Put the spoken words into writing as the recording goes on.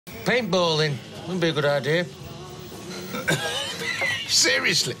Paintballing. Wouldn't be a good idea.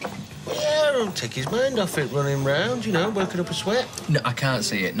 Seriously? Yeah, it'll take his mind off it running round, you know, working up a sweat. No, I can't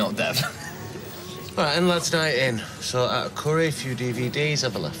see it, not Dev. All right, and lads' night in. So, out of curry, a few DVDs,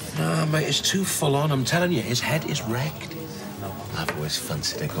 have a laugh. No, mate, it's too full on. I'm telling you, his head is wrecked. I've always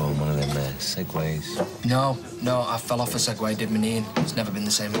fancied to go on one of them Segways. No, I fell off a Segway, did my knee in. It's never been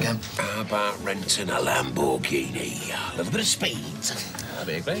the same again. How about renting a Lamborghini? A little bit of speed. That'd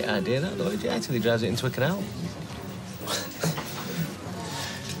be a great idea, that, Lloyd, yeah, till he drives it into a canal.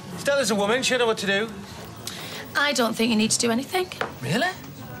 Stella's a woman, she'll know what to do. I don't think you need to do anything. Really?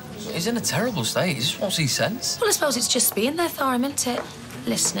 He's in a terrible state. He just wants his sense. Well, I suppose it's just being there for him, isn't it?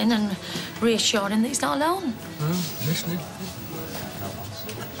 Listening and reassuring that he's not alone. Listening.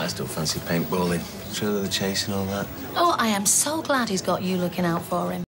 I still fancy paintballing. Thrill of the chase and all that. Oh, I am so glad he's got you looking out for him.